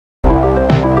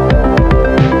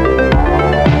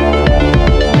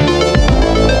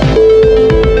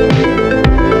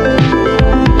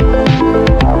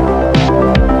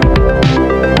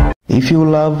if you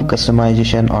love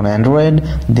customization on Android,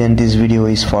 then this video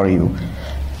is for you.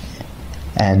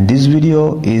 And this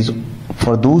video is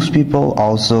for those people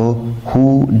also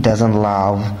who doesn't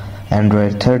love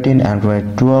Android 13,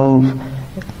 Android 12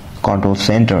 control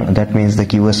center, that means the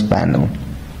QoS panel.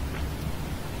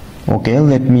 Okay,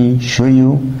 let me show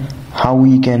you how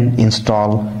we can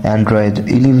install Android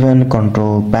 11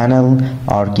 control panel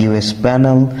or QoS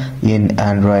panel in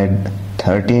Android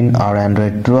 13 or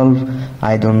Android 12.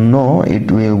 I don't know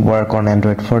it will work on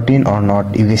Android 14 or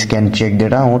not. You guys can check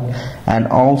that out, and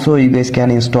also you guys can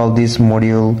install this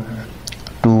module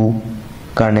to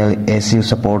kernel SU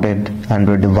supported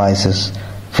Android devices.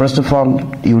 First of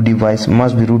all, your device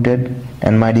must be rooted,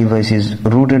 and my device is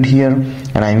rooted here,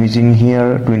 and I'm using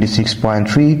here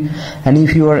 26.3. and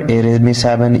if you are a Redmi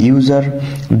 7 user,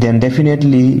 then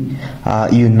definitely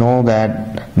you know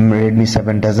that Redmi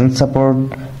 7 doesn't support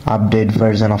update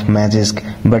version of Magisk,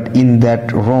 but in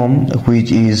that ROM,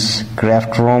 which is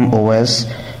Craft ROM OS,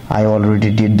 I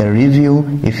already did the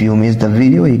review. If you missed the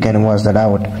video, you can watch that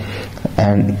out.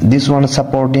 And this one is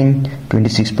supporting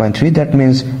 26.3, that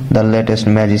means the latest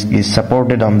Magisk is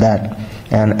supported on that.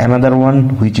 And another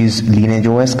one which is Lineage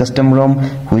OS custom ROM,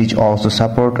 which also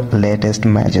support latest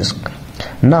Magisk.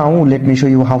 Now let me show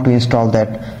you how to install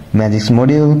that Magisk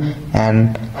module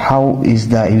and how is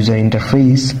the user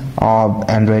interface of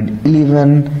Android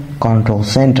 11 control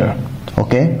center.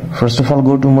 Okay, first of all,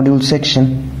 go to module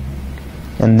section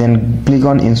and then click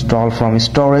on install from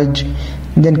storage,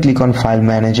 then click on file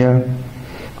manager,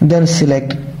 then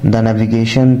select the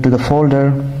navigation to the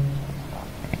folder.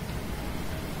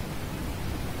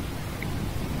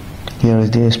 Here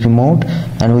is the ASP mode,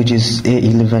 and which is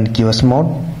A11 QoS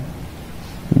mode.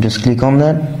 Just click on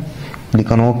that,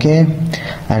 click on OK,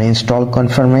 and install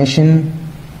confirmation,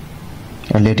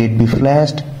 and let it be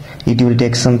flashed. It will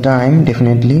take some time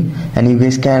definitely, and you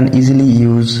guys can easily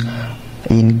use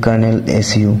in kernel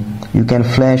SU. You can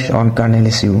flash on kernel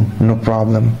SU, no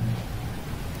problem.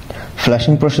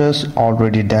 Flashing process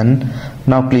already done.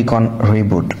 Now click on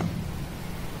reboot.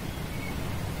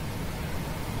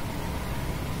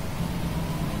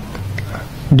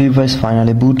 Device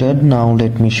finally booted. Now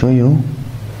let me show you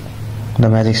the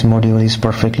Magisk module is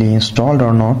perfectly installed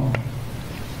or not.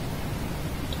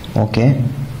 Okay,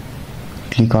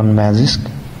 click on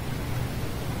Magisk.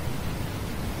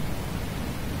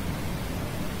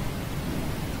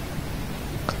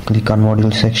 Click on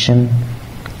module section.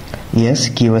 Yes,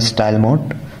 QoS style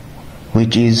mode,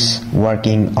 which is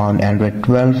working on Android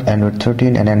 12, Android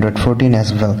 13 and Android 14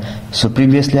 as well. So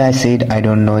previously I said I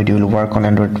don't know it will work on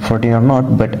Android 14 or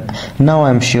not, but now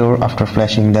I'm sure after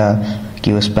flashing the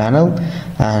QoS panel,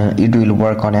 and it will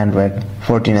work on Android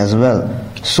 14 as well.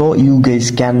 So you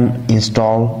guys can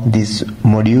install this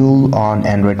module on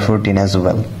Android 14 as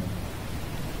well.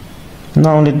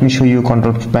 Now let me show you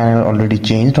control panel already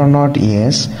changed or not.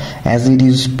 Yes, as it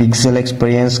is pixel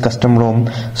experience custom ROM,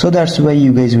 so that's why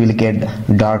you guys will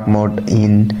get dark mode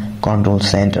in control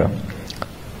center.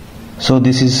 So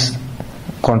this is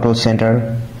control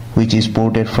center which is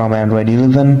ported from Android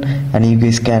 11, and you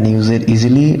guys can use it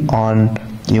easily on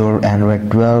your Android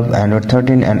 12, Android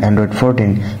 13 and Android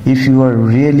 14. If you are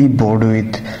really bored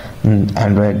with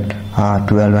Android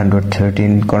 12, Android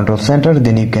 13 control center,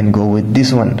 then you can go with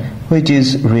this one, which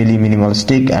is really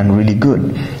minimalistic and really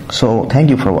good. So thank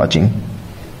you for watching.